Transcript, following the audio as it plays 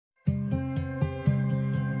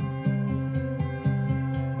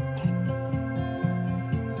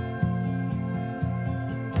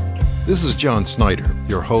This is John Snyder,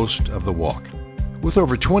 your host of The Walk. With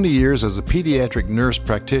over 20 years as a pediatric nurse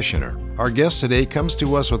practitioner, our guest today comes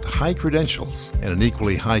to us with high credentials and an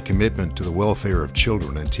equally high commitment to the welfare of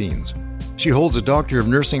children and teens. She holds a Doctor of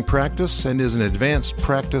Nursing practice and is an advanced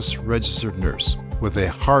practice registered nurse with a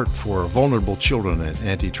heart for vulnerable children and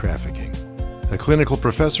anti-trafficking. A clinical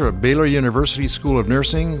professor at Baylor University School of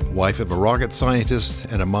Nursing, wife of a rocket scientist,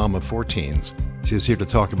 and a mom of 4 teens, she is here to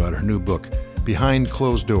talk about her new book, Behind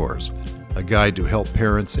Closed Doors, a guide to help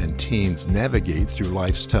parents and teens navigate through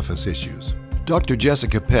life's toughest issues. Dr.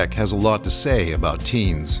 Jessica Peck has a lot to say about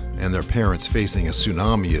teens and their parents facing a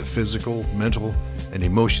tsunami of physical, mental, and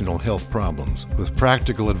emotional health problems, with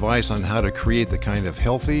practical advice on how to create the kind of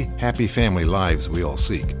healthy, happy family lives we all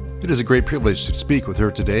seek. It is a great privilege to speak with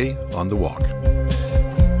her today on The Walk.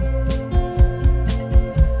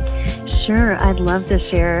 Sure. I'd love to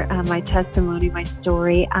share my testimony, my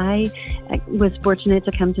story. I was fortunate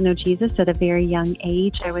to come to know Jesus at a very young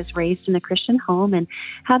age. I was raised in a Christian home and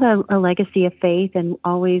had a legacy of faith and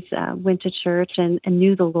always went to church and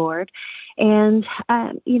knew the Lord. And,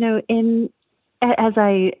 as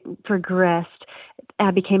I progressed, I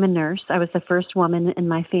became a nurse. I was the first woman in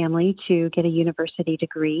my family to get a university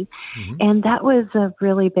degree. Mm-hmm. And that was a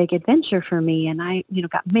really big adventure for me. And I,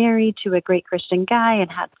 got married to a great Christian guy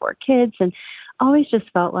and had 4 kids and always just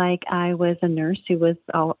felt like I was a nurse who was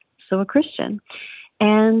also a Christian.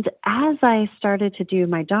 And as I started to do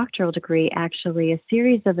my doctoral degree, actually, a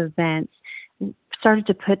series of events started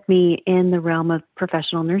to put me in the realm of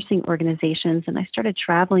professional nursing organizations. And I started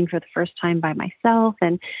traveling for the first time by myself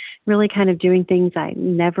and really kind of doing things I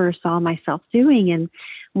never saw myself doing. And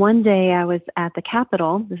one day I was at the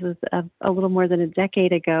Capitol. This was a little more than a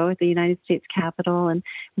decade ago at the United States Capitol, and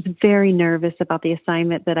was very nervous about the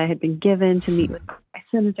assignment that I had been given to meet with my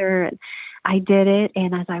senator. And I did it.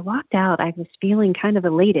 And as I walked out, I was feeling kind of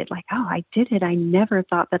elated, like, oh, I did it. I never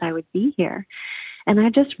thought that I would be here. And I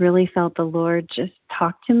just really felt the Lord just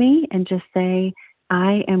talk to me and just say,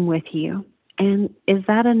 I am with you. And is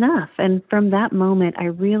that enough? And from that moment, I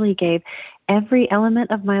really gave every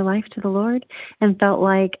element of my life to the Lord and felt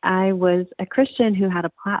like I was a Christian who had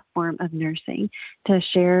a platform of nursing to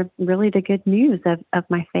share really the good news of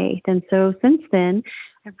my faith. And so since then,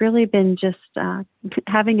 I've really been just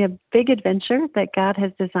having a big adventure that God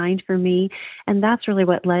has designed for me, and that's really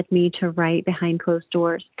what led me to write Behind Closed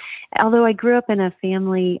Doors. Although I grew up in a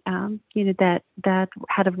family, that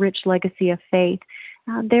had a rich legacy of faith,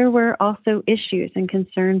 there were also issues and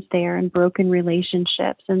concerns there and broken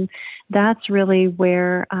relationships. And that's really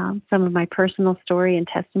where some of my personal story and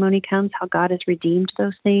testimony comes, how God has redeemed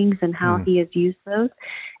those things and how He has used those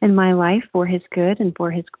in my life for His good and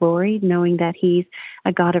for His glory, knowing that He's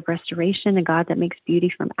a God of restoration, a God that makes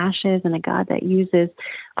beauty from ashes, and a God that uses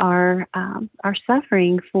our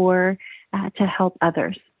suffering for to help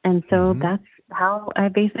others. And so that's how I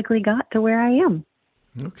basically got to where I am.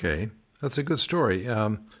 Okay. That's a good story.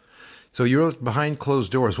 So you wrote Behind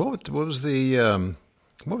Closed Doors. What was the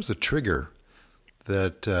trigger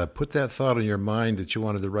that put that thought in your mind that you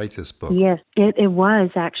wanted to write this book? Yes, it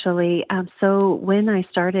was actually. So when I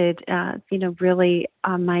started, really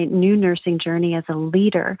on my new nursing journey as a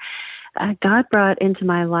leader, God brought into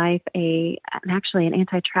my life an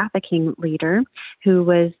anti-trafficking leader who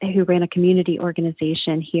ran a community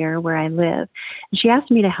organization here where I live. And she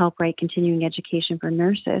asked me to help write continuing education for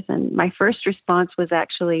nurses. And my first response was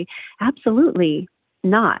actually, absolutely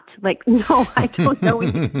not. Like, no, I don't know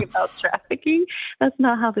anything about trafficking. That's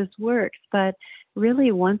not how this works. But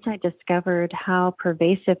really, once I discovered how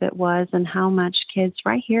pervasive it was and how much kids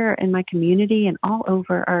right here in my community and all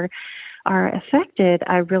over are affected,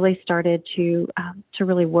 I really started to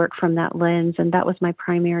really work from that lens, and that was my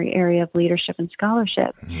primary area of leadership and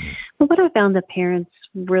scholarship. But what I found, that parents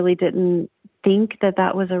really didn't think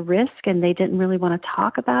that was a risk, and they didn't really want to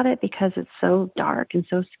talk about it because it's so dark and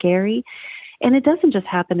so scary. And it doesn't just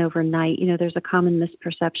happen overnight. There's a common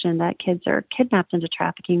misperception that kids are kidnapped into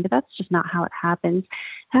trafficking, but that's just not how it happens.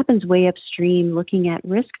 It happens way upstream, looking at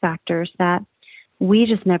risk factors that we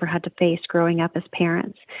just never had to face growing up as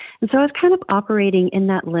parents. And so I was kind of operating in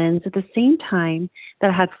that lens at the same time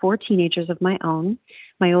that I had 4 teenagers of my own.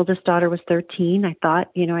 My oldest daughter was 13. I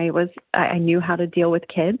thought, I knew how to deal with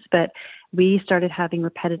kids, but we started having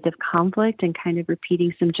repetitive conflict and kind of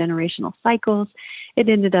repeating some generational cycles. It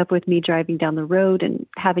ended up with me driving down the road and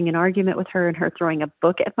having an argument with her and her throwing a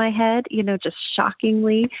book at my head, just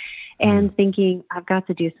shockingly, and thinking, I've got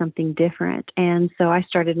to do something different. And so I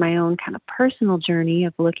started my own kind of personal journey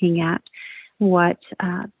of looking at what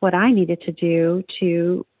I needed to do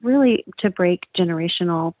to really to break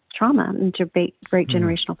generational trauma and to break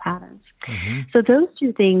generational patterns. Mm-hmm. So those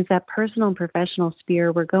two things, that personal and professional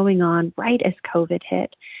sphere, were going on right as COVID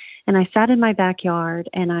hit. And I sat in my backyard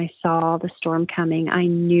and I saw the storm coming. I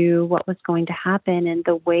knew what was going to happen and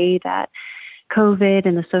the way that COVID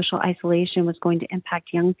and the social isolation was going to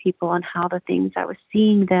impact young people, and how the things I was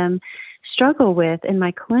seeing them struggle with in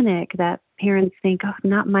my clinic that parents think, oh,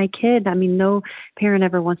 not my kid. I mean, no parent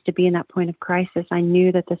ever wants to be in that point of crisis. I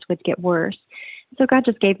knew that this would get worse. So God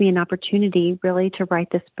just gave me an opportunity really to write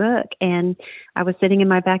this book. And I was sitting in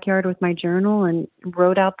my backyard with my journal and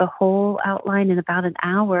wrote out the whole outline in about an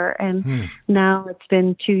hour. And now it's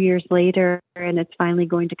been 2 years later, and it's finally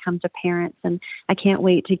going to come to parents. And I can't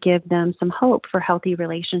wait to give them some hope for healthy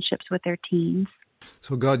relationships with their teens.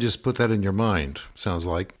 So God just put that in your mind, sounds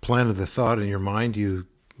like. Planted the thought in your mind, you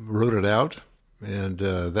wrote it out, and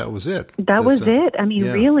that was it. That was it. I mean,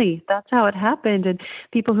 really, that's how it happened. And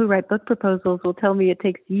people who write book proposals will tell me it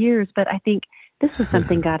takes years, but I think this was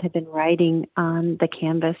something God had been writing on the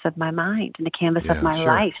canvas of my mind and the canvas of my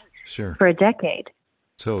life for a decade.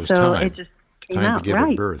 So it was time. It just came time out. to give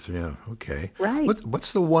it birth. Yeah, okay. Right.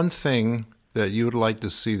 What's the one thing that you would like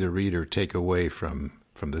to see the reader take away from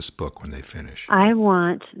this book when they finish? I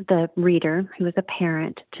want the reader, who is a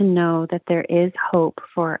parent, to know that there is hope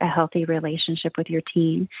for a healthy relationship with your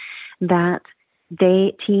teen, that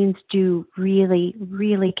teens do really,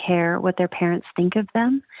 really care what their parents think of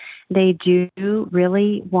them. They do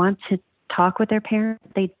really want to talk with their parents.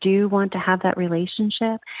 They do want to have that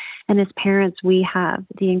relationship. And as parents, we have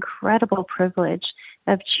the incredible privilege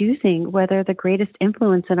of choosing whether the greatest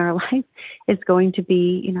influence in our life is going to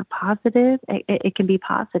be, positive. It can be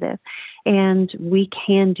positive. And we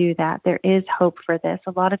can do that. There is hope for this.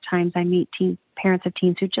 A lot of times I meet parents of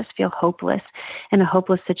teens who just feel hopeless in a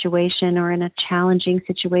hopeless situation or in a challenging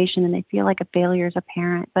situation, and they feel like a failure as a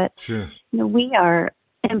parent. But, we are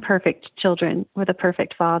imperfect children with a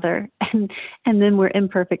perfect father, and then we're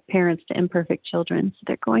imperfect parents to imperfect children. So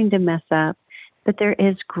they're going to mess up. But there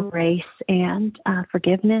is grace and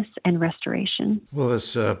forgiveness and restoration. Well,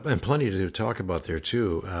 there's and plenty to talk about there,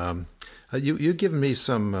 too. You've given me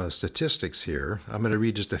some statistics here. I'm going to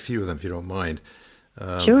read just a few of them, if you don't mind.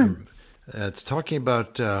 Sure. It's talking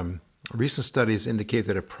about recent studies indicate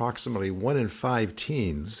that approximately 1 in 5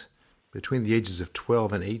 teens between the ages of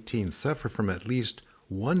 12 and 18 suffer from at least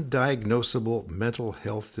one diagnosable mental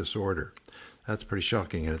health disorder. That's pretty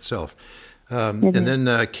shocking in itself. And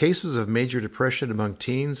then cases of major depression among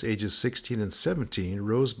teens ages 16 and 17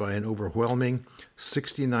 rose by an overwhelming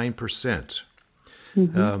 69%.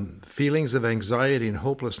 Feelings of anxiety and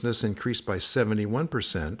hopelessness increased by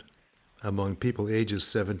 71% among people ages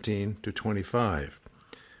 17 to 25,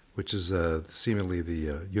 which is seemingly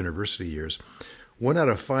the university years. 1 out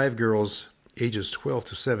of 5 girls ages 12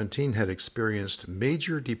 to 17 had experienced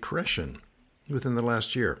major depression within the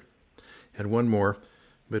last year. And one more.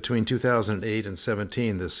 Between 2008 and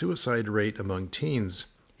 17, the suicide rate among teens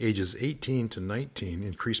ages 18 to 19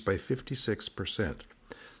 increased by 56%.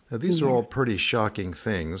 Now, these are all pretty shocking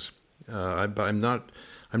things. I'm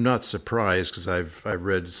not surprised because I've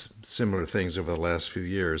read similar things over the last few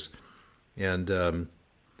years, and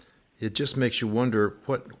it just makes you wonder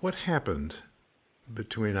what happened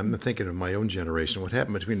between. I'm thinking of my own generation. What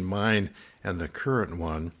happened between mine and the current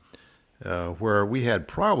one? Where we had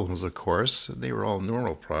problems, of course. They were all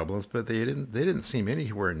normal problems, but they didn't seem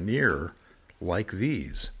anywhere near like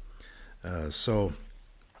these. So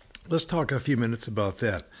let's talk a few minutes about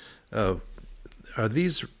that. Are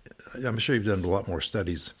these? I'm sure you've done a lot more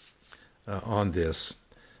studies on this.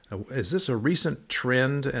 Is this a recent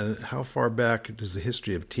trend, and how far back does the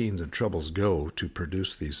history of teens and troubles go to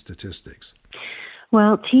produce these statistics?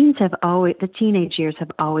 Well, the teenage years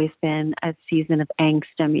have always been a season of angst.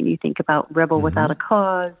 I mean, you think about Rebel Without a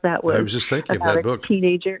Cause. That was I was just thinking of that book.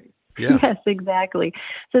 Teenager. Yeah. Yes, exactly.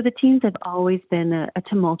 So the teens have always been a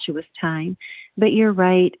tumultuous time. But you're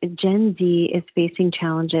right, Gen Z is facing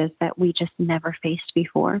challenges that we just never faced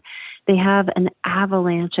before. They have an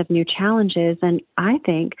avalanche of new challenges, and I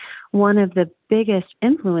think one of the biggest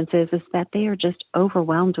influences is that they are just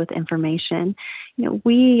overwhelmed with information.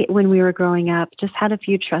 We, when we were growing up, just had a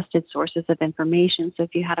few trusted sources of information. So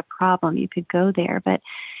if you had a problem, you could go there. But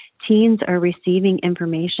teens are receiving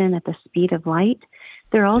information at the speed of light.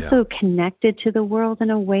 They're also connected to the world in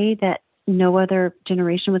a way that no other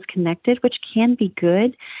generation was connected, which can be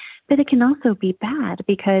good, but it can also be bad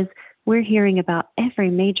because we're hearing about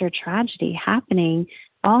every major tragedy happening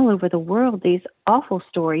all over the world, these awful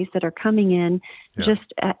stories that are coming in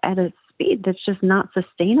just at a speed that's just not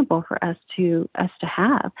sustainable for us to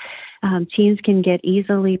have. Teens can get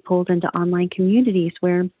easily pulled into online communities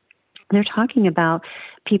where they're talking about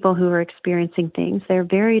people who are experiencing things. They're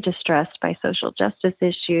very distressed by social justice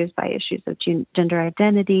issues, by issues of gender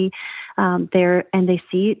identity. They're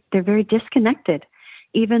very disconnected.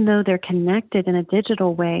 Even though they're connected in a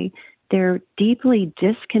digital way, they're deeply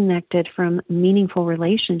disconnected from meaningful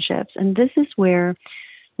relationships. And this is where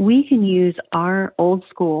we can use our old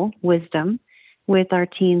school wisdom with our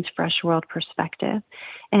teens' fresh world perspective.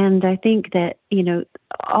 And I think that,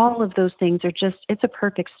 all of those things are it's a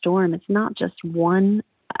perfect storm. It's not just one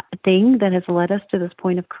thing that has led us to this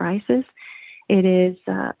point of crisis. It is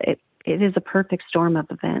a perfect storm of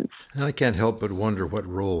events. And I can't help but wonder what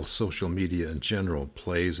role social media in general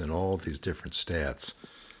plays in all these different stats.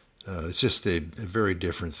 It's just a very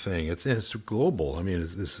different thing. It's global. I mean,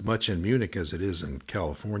 it's as much in Munich as it is in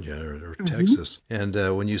California or Texas. And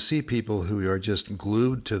when you see people who are just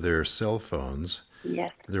glued to their cell phones,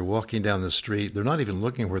 yes, they're walking down the street. They're not even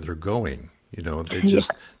looking where they're going.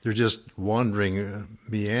 They're just wandering,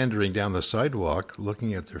 meandering down the sidewalk,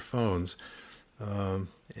 looking at their phones.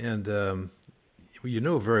 You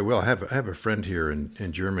know very well, I have a friend here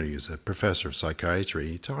in Germany who's a professor of psychiatry.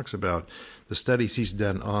 He talks about the studies he's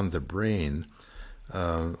done on the brain,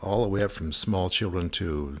 all the way up from small children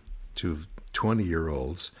to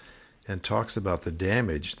 20-year-olds, and talks about the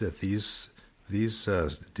damage that these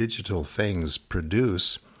digital things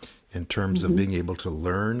produce in terms of being able to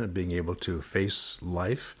learn and being able to face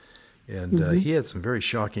life. And he had some very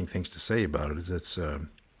shocking things to say about it. It's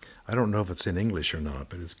I don't know if it's in English or not,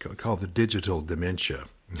 but it's called the digital dementia.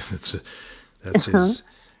 That's his,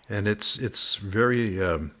 and it's very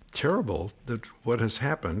terrible that what has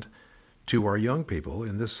happened to our young people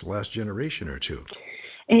in this last generation or two.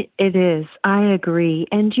 It is. I agree.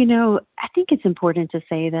 And, I think it's important to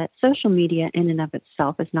say that social media in and of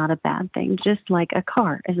itself is not a bad thing, just like a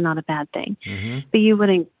car is not a bad thing. But you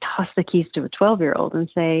wouldn't toss the keys to a 12-year-old and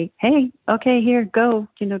say, hey, okay, here, go,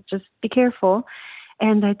 just be careful.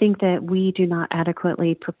 And I think that we do not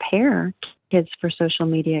adequately prepare kids for social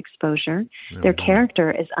media exposure. Their character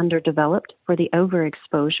is underdeveloped for the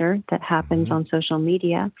overexposure that happens on social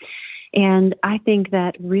media. And I think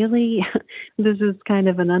that really, this is kind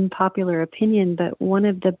of an unpopular opinion, but one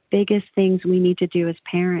of the biggest things we need to do as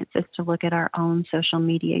parents is to look at our own social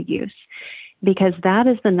media use, because that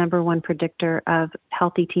is the number one predictor of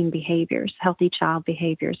healthy teen behaviors, healthy child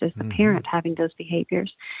behaviors, is the parent having those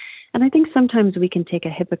behaviors. And I think sometimes we can take a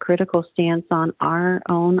hypocritical stance on our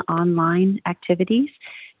own online activities,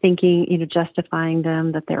 thinking, justifying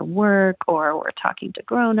them that they're work, or we're talking to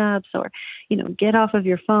grown-ups, or, get off of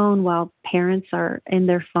your phone while parents are in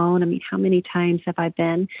their phone. I mean, how many times have I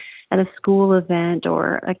been at a school event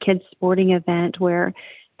or a kid's sporting event where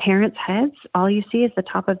parents' heads, all you see is the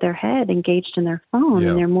top of their head engaged in their phone,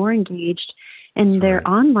 and they're more engaged in their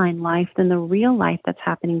online life than the real life that's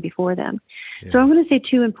happening before them. So I want to say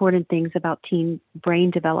two important things about teen brain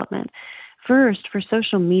development. First, for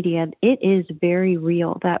social media, it is very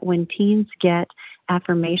real that when teens get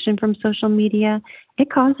affirmation from social media, it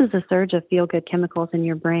causes a surge of feel-good chemicals in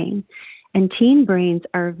your brain. And teen brains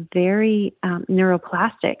are very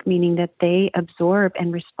neuroplastic, meaning that they absorb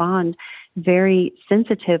and respond very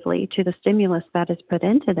sensitively to the stimulus that is put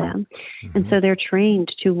into them. And so they're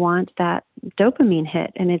trained to want that dopamine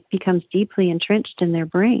hit, and it becomes deeply entrenched in their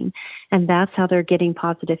brain. And that's how they're getting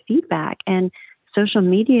positive feedback. And social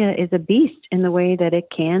media is a beast in the way that it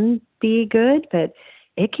can be good, but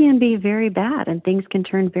it can be very bad, and things can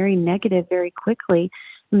turn very negative very quickly.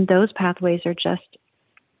 And those pathways are just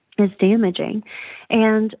as damaging.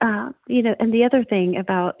 And, and the other thing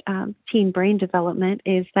about teen brain development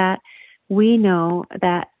is that we know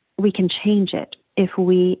that we can change it if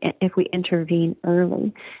we intervene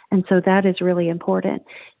early. And so that is really important.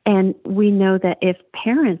 And we know that if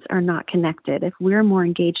parents are not connected, if we're more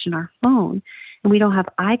engaged in our phone and we don't have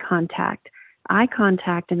eye contact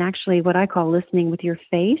and actually what I call listening with your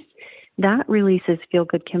face, that releases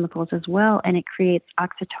feel-good chemicals as well, and it creates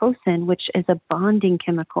oxytocin, which is a bonding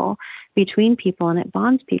chemical between people, and it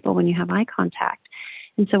bonds people when you have eye contact.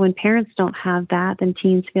 And so when parents don't have that, then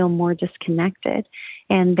teens feel more disconnected,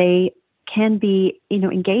 and they can be,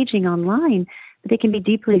 engaging online, but they can be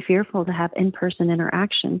deeply fearful to have in-person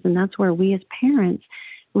interactions, and that's where we as parents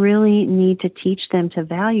really need to teach them to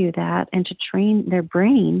value that and to train their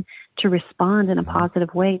brain to respond in a positive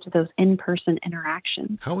way to those in-person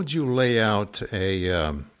interactions. How would you lay out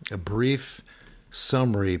a brief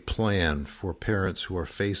summary plan for parents who are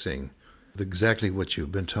facing exactly what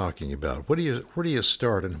you've been talking about? Where do you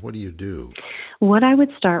start and what do you do? What I would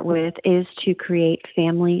start with is to create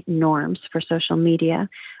family norms for social media,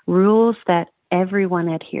 rules that everyone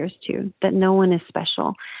adheres to, that no one is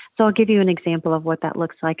special. So I'll give you an example of what that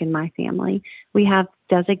looks like in my family. We have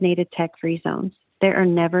designated tech-free zones. There are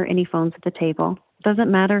never any phones at the table. It doesn't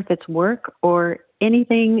matter if it's work or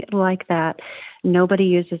anything like that. Nobody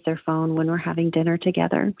uses their phone when we're having dinner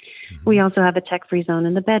together. Mm-hmm. We also have a tech-free zone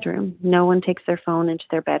in the bedroom. No one takes their phone into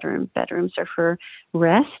their bedroom. Bedrooms are for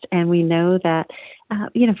rest, and we know that,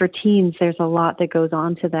 for teens, there's a lot that goes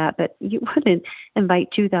on to that, but you wouldn't invite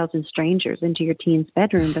 2,000 strangers into your teen's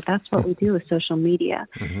bedroom, but that's what we do with social media.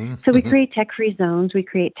 Mm-hmm. So we create tech-free zones, we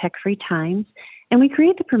create tech-free times, and we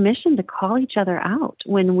create the permission to call each other out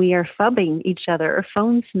when we are phubbing each other or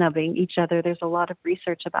phone snubbing each other. There's a lot of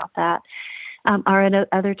research about that. Our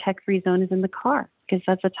other tech-free zone is in the car, because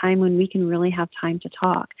that's a time when we can really have time to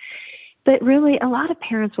talk. But really, a lot of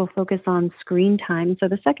parents will focus on screen time. So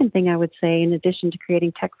the second thing I would say, in addition to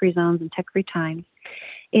creating tech-free zones and tech-free times,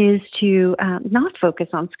 is to not focus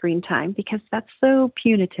on screen time, because that's so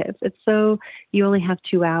punitive. It's so you only have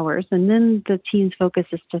 2 hours, and then the teen's focus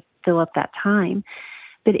is to fill up that time.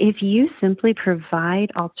 But if you simply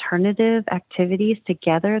provide alternative activities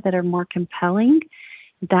together that are more compelling,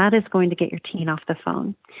 that is going to get your teen off the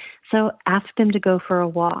phone. So ask them to go for a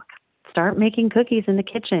walk. Start making cookies in the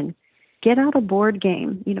kitchen. Get out a board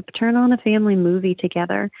game. Turn on a family movie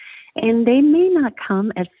together. And they may not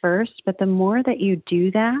come at first, but the more that you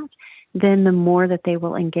do that, then the more that they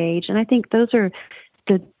will engage. And I think those are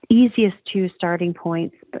the easiest two starting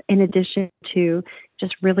points, in addition to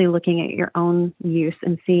just really looking at your own use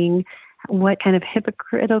and seeing what kind of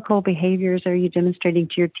hypocritical behaviors are you demonstrating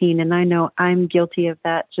to your teen. And I know I'm guilty of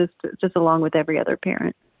that, just along with every other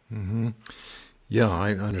parent. Mm-hmm. Yeah,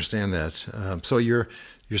 I understand that. So you're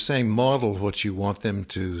saying model what you want them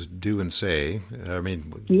to do and say.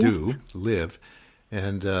 Live,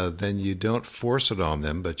 and then you don't force it on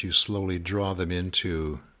them, but you slowly draw them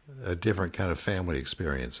into a different kind of family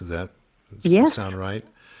experience. Does that sound right?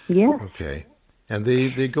 Yeah. Okay. And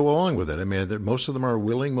they go along with it. I mean, most of them are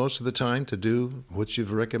willing most of the time to do what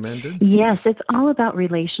you've recommended? Yes, it's all about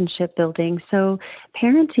relationship building. So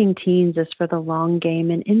parenting teens is for the long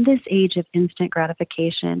game. And in this age of instant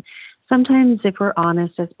gratification, sometimes if we're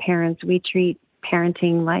honest as parents, we treat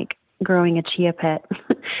parenting like growing a chia pet.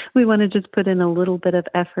 We want to just put in a little bit of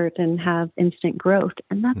effort and have instant growth.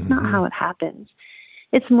 And that's not how it happens.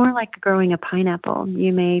 It's more like growing a pineapple.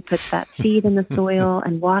 You may put that seed in the soil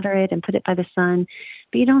and water it and put it by the sun,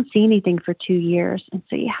 but you don't see anything for 2 years. And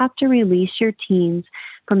so you have to release your teens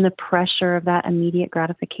from the pressure of that immediate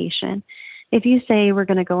gratification. If you say we're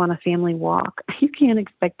going to go on a family walk, you can't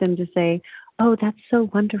expect them to say, oh, that's so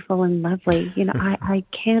wonderful and lovely. I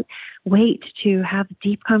can't wait to have a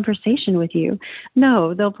deep conversation with you.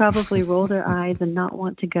 No, they'll probably roll their eyes and not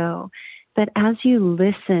want to go. But as you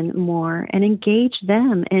listen more and engage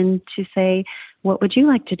them and to say, what would you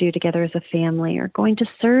like to do together as a family, or going to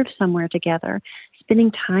serve somewhere together,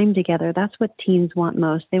 spending time together, that's what teens want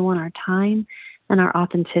most. They want our time and our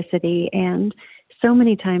authenticity. And so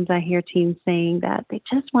many times I hear teens saying that they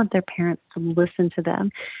just want their parents to listen to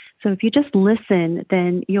them. So if you just listen,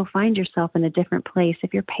 then you'll find yourself in a different place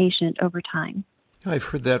if you're patient over time. I've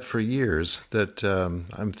heard that for years, that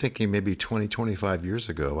I'm thinking maybe 20, 25 years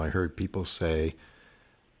ago, I heard people say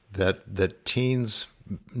that teens'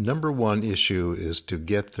 number one issue is to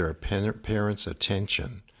get their parents'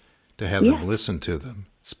 attention, to have them listen to them,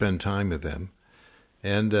 spend time with them.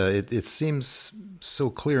 And it seems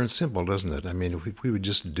so clear and simple, doesn't it? I mean, if we would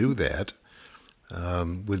just do that,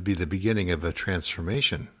 would be the beginning of a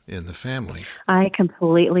transformation in the family. I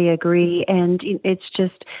completely agree. And it's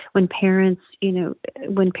just when parents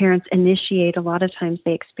initiate, a lot of times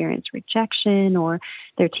they experience rejection, or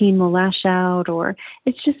their teen will lash out, or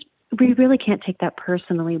it's just, we really can't take that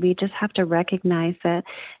personally. We just have to recognize that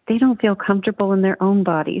they don't feel comfortable in their own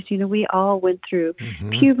bodies. We all went through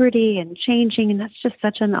puberty and changing, and that's just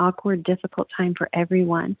such an awkward, difficult time for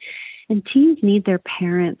everyone. And teens need their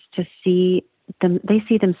parents to see them. They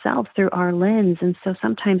see themselves through our lens. And so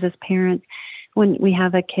sometimes as parents, when we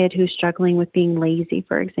have a kid who's struggling with being lazy,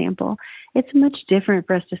 for example, it's much different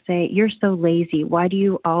for us to say, you're so lazy. Why do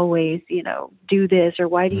you always, do this? Or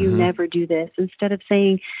why do you never do this? Instead of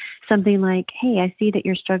saying something like, hey, I see that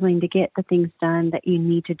you're struggling to get the things done that you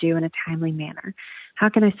need to do in a timely manner. How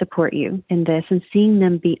can I support you in this? And seeing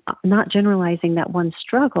them be, not generalizing that one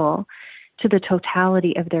struggle to the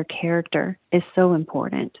totality of their character, is so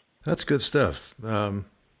important. That's good stuff. I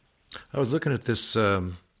was looking at this,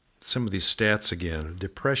 some of these stats again: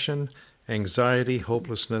 depression, anxiety,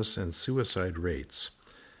 hopelessness, and suicide rates.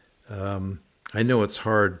 I know it's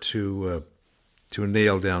hard to to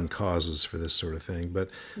nail down causes for this sort of thing. But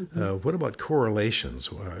what about correlations?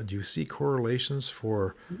 Do you see correlations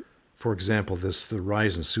for example, the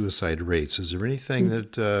rise in suicide rates? Is there anything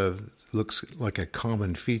that looks like a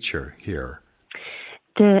common feature here?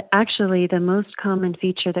 Actually, the most common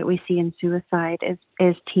feature that we see in suicide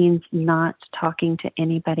is teens not talking to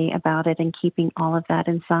anybody about it and keeping all of that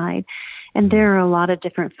inside. And there are a lot of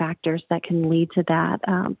different factors that can lead to that,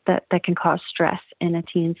 that can cause stress in a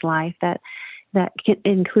teen's life,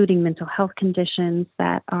 including mental health conditions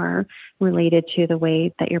that are related to the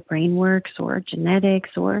way that your brain works, or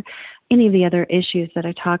genetics, or any of the other issues that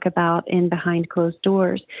I talk about in Behind Closed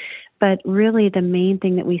Doors. But really the main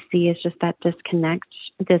thing that we see is just that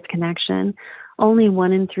disconnection. Only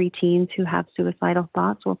 1 in 3 teens who have suicidal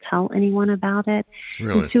thoughts will tell anyone about it.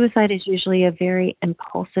 Really? And suicide is usually a very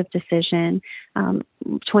impulsive decision.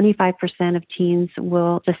 25% of teens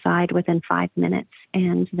will decide within 5 minutes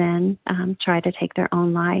and then try to take their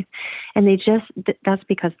own life. And that's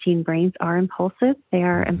because teen brains are impulsive. They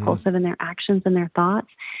are impulsive in their actions and their thoughts.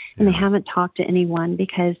 And they haven't talked to anyone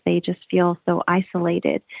because they just feel so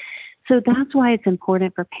isolated. So that's why it's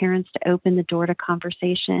important for parents to open the door to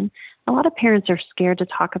conversation. A lot of parents are scared to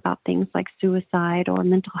talk about things like suicide or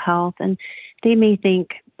mental health, and they may think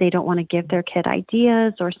they don't want to give their kid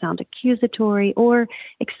ideas or sound accusatory or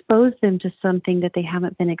expose them to something that they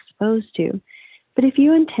haven't been exposed to. But if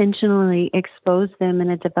you intentionally expose them in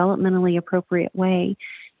a developmentally appropriate way,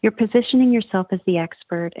 you're positioning yourself as the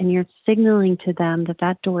expert, and you're signaling to them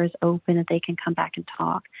that door is open and they can come back and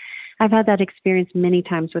talk. I've had that experience many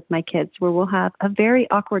times with my kids where we'll have a very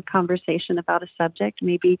awkward conversation about a subject.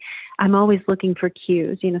 Maybe I'm always looking for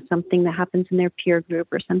cues, something that happens in their peer group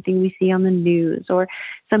or something we see on the news or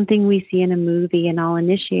something we see in a movie, and I'll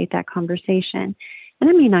initiate that conversation. And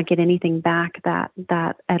I may not get anything back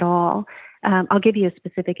that at all. I'll give you a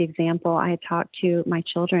specific example. I had talked to my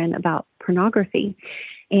children about pornography.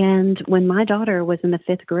 And when my daughter was in the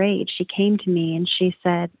 5th grade, she came to me and she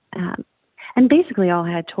said, and basically all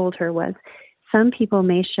I had told her was, some people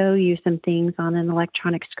may show you some things on an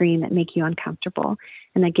electronic screen that make you uncomfortable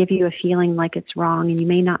and that give you a feeling like it's wrong and you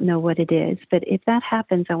may not know what it is. But if that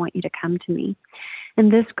happens, I want you to come to me.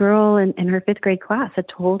 And this girl in her 5th grade class had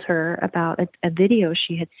told her about a video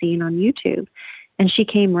she had seen on YouTube. And she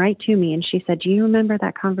came right to me and she said, "Do you remember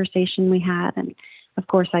that conversation we had?" And of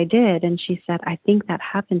course I did. And she said, "I think that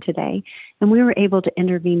happened today." And we were able to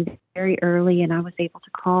intervene very early, and I was able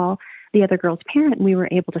to call the other girl's parent, and we were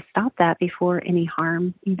able to stop that before any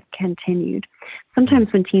harm continued.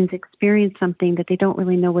 Sometimes when teens experience something that they don't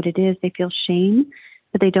really know what it is, they feel shame,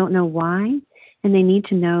 but they don't know why. And they need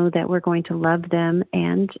to know that we're going to love them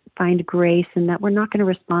and find grace, and that we're not going to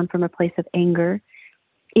respond from a place of anger,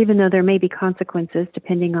 even though there may be consequences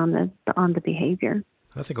depending on the behavior.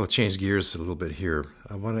 I think I'll change gears a little bit here.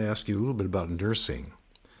 I want to ask you a little bit about nursing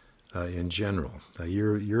in general.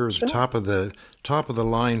 You're sure. The top of the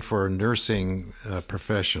line for nursing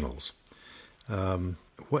professionals.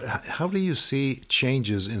 How do you see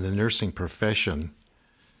changes in the nursing profession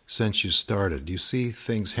since you started? Do you see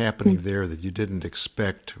things happening there that you didn't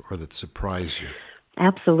expect or that surprise you?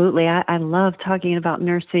 Absolutely. I love talking about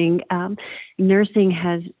nursing. Nursing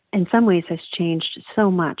in some ways has changed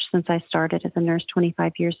so much since I started as a nurse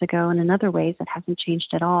 25 years ago, and in other ways it hasn't changed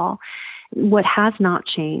at all. What has not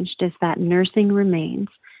changed is that nursing remains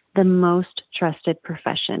the most trusted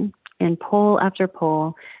profession. In poll after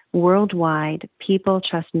poll, worldwide, people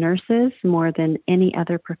trust nurses more than any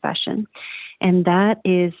other profession. And that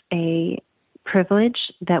is a privilege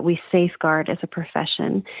that we safeguard as a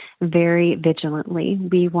profession very vigilantly.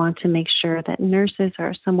 We want to make sure that nurses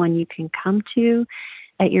are someone you can come to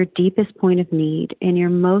at your deepest point of need, in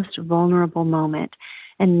your most vulnerable moment,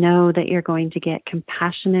 and know that you're going to get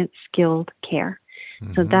compassionate, skilled care.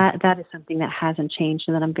 Mm-hmm. So that is something that hasn't changed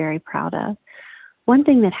and that I'm very proud of. One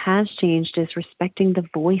thing that has changed is respecting the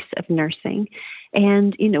voice of nursing.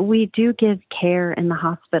 And, we do give care in the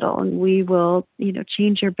hospital, and we will,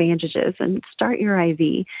 change your bandages and start your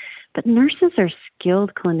IV. But nurses are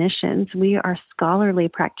skilled clinicians. We are scholarly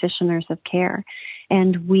practitioners of care,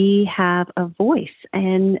 and we have a voice,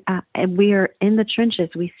 and we are in the trenches.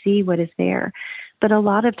 We see what is there. But a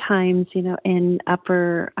lot of times, in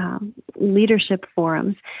upper leadership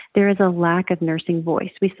forums, there is a lack of nursing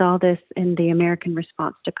voice. We saw this in the American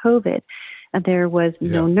response to COVID. There was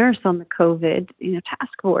no nurse on the COVID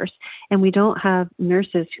task force, and we don't have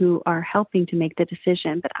nurses who are helping to make the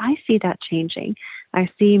decision. But I see that changing. I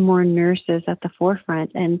see more nurses at the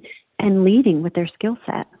forefront and leading with their skill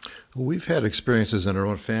set. We've had experiences in our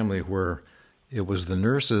own family where it was the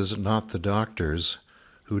nurses, not the doctors,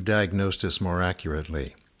 who diagnosed us more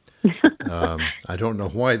accurately. I don't know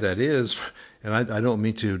why that is, and I don't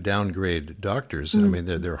mean to downgrade doctors. I mean,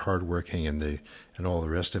 they're hardworking and all the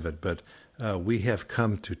rest of it, but we have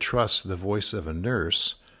come to trust the voice of a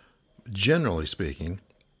nurse, generally speaking,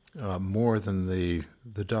 more than the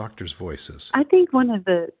doctor's voices. I think one of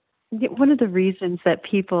the reasons that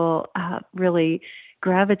people really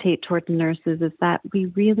gravitate towards nurses is that we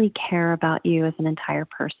really care about you as an entire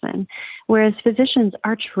person, whereas physicians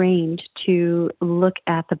are trained to look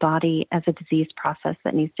at the body as a disease process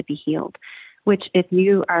that needs to be healed, which if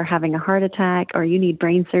you are having a heart attack or you need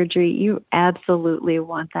brain surgery, you absolutely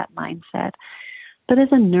want that mindset. But as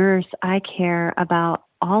a nurse, I care about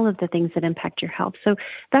all of the things that impact your health. So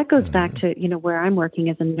that goes back to, where I'm working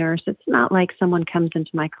as a nurse. It's not like someone comes into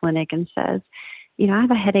my clinic and says, I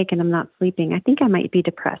have a headache and I'm not sleeping. I think I might be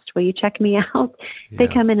depressed. Will you check me out? Yeah. They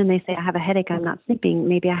come in and they say, I have a headache. I'm not sleeping.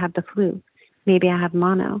 Maybe I have the flu. Maybe I have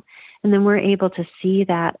mono. And then we're able to see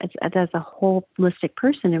that as a holistic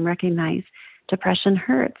person and recognize depression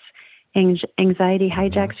hurts. Anxiety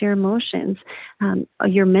hijacks your emotions,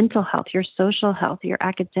 your mental health, your social health, your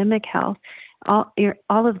academic health. All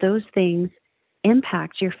of those things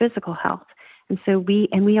impact your physical health. And so we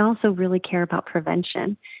also really care about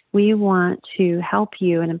prevention. We want to help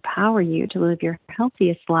you and empower you to live your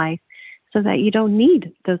healthiest life so that you don't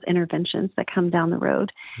need those interventions that come down the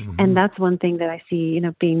road. Mm-hmm. And that's one thing that I see,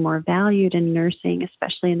 being more valued in nursing,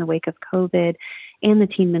 especially in the wake of COVID and the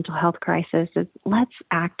teen mental health crisis, is let's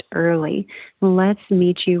act early. Let's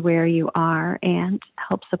meet you where you are and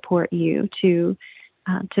help support you to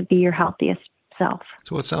be your healthiest self.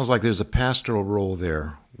 So it sounds like there's a pastoral role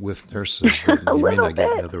there with nurses that you may not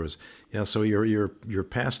get in other words. Yeah, so you're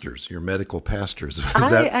pastors, you're medical pastors.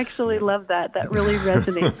 I actually love that. That really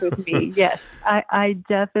resonates with me. Yes, I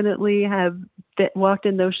definitely have walked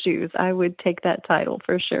in those shoes. I would take that title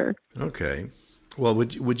for sure. Okay. Well,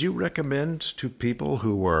 would you recommend to people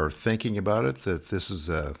who are thinking about it that this is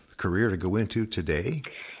a career to go into today?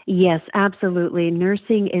 Yes, absolutely.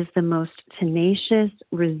 Nursing is the most tenacious,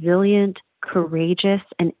 resilient, courageous,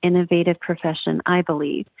 and innovative profession, I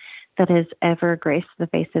believe, that has ever graced the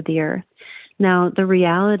face of the earth. Now, the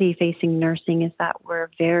reality facing nursing is that we're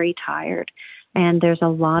very tired and there's a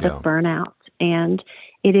lot of burnout, and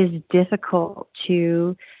it is difficult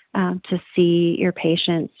to see your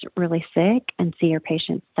patients really sick and see your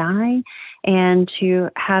patients die and to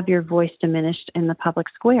have your voice diminished in the public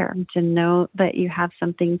square, to know that you have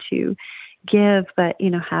something to give, but,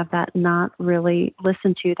 have that not really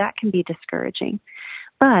listened to. That can be discouraging.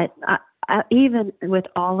 But even with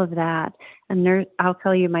all of that, I'll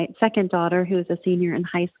tell you, my second daughter, who is a senior in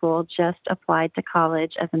high school, just applied to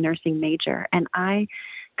college as a nursing major. And I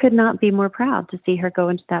could not be more proud to see her go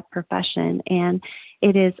into that profession. And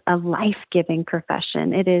it is a life-giving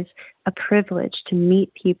profession. It is a privilege to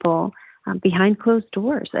meet people behind closed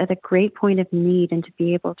doors at a great point of need and to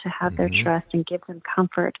be able to have their trust and give them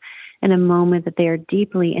comfort in a moment that they are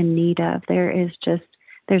deeply in need of.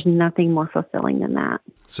 There's nothing more fulfilling than that.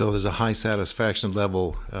 So there's a high satisfaction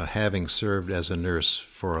level having served as a nurse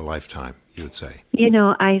for a lifetime, you would say.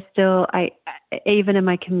 I even in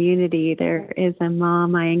my community, there is a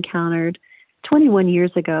mom I encountered 21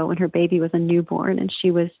 years ago when her baby was a newborn, and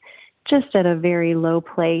she was just at a very low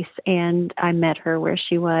place, and I met her where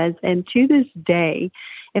she was. And to this day,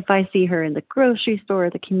 if I see her in the grocery store or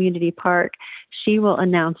the community park, she will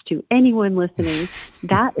announce to anyone listening,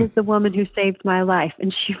 that is the woman who saved my life.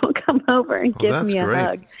 And she will come over and give me a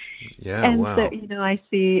hug. Yeah, and wow. So, I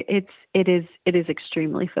see it is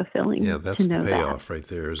extremely fulfilling. Yeah, that's to know the payoff that. Right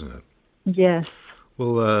there, isn't it? Yes.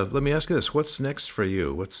 Well, let me ask you this. What's next for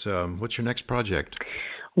you? What's your next project?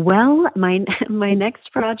 Well, my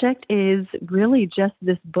next project is really just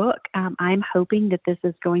this book. I'm hoping that this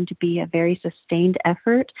is going to be a very sustained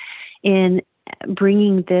effort in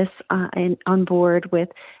bringing this on board with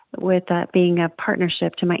being a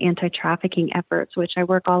partnership to my anti-trafficking efforts, which I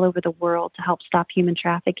work all over the world to help stop human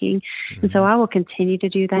trafficking. Mm-hmm. And so I will continue to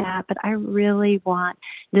do that. But I really want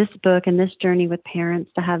this book and this journey with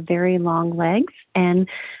parents to have very long legs. And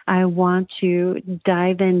I want to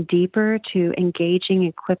dive in deeper to engaging,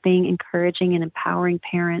 equipping, encouraging, and empowering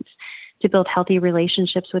parents to build healthy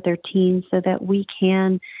relationships with their teens so that we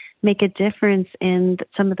can make a difference in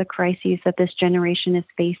some of the crises that this generation is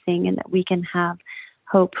facing and that we can have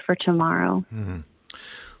hope for tomorrow. Mm-hmm.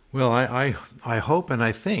 Well, I hope and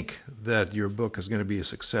I think that your book is going to be a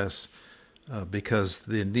success because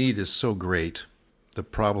the need is so great. The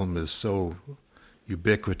problem is so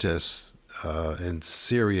ubiquitous and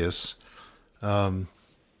serious.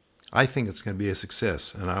 I think it's going to be a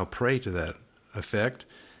success, and I'll pray to that effect.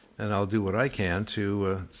 and I'll do what I can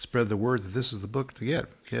to spread the word that this is the book to get.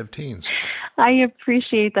 Have teens. I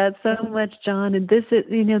appreciate that so much, John. And this is,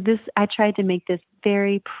 I tried to make this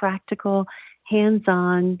very practical,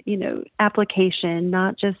 hands-on, application,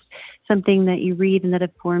 not just something that you read and that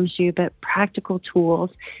informs you, but practical tools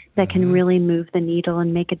that can really move the needle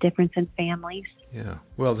and make a difference in families. Yeah.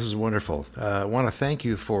 Well, this is wonderful. I want to thank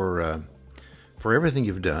you for everything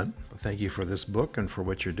you've done. Thank you for this book and for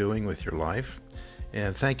what you're doing with your life.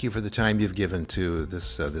 And thank you for the time you've given to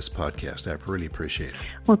this podcast. I really appreciate it.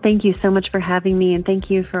 Well, thank you so much for having me, and thank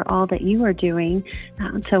you for all that you are doing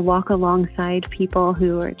to walk alongside people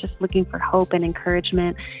who are just looking for hope and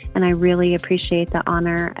encouragement. And I really appreciate the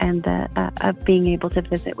honor and of being able to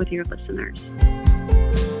visit with your listeners.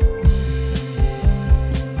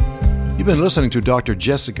 You've been listening to Dr.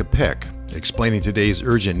 Jessica Peck explaining today's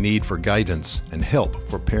urgent need for guidance and help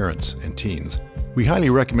for parents and teens. We highly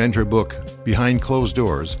recommend her book, Behind Closed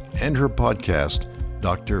Doors, and her podcast,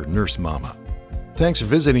 Dr. Nurse Mama. Thanks for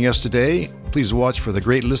visiting us today. Please watch for the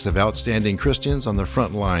great list of outstanding Christians on the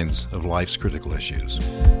front lines of life's critical issues.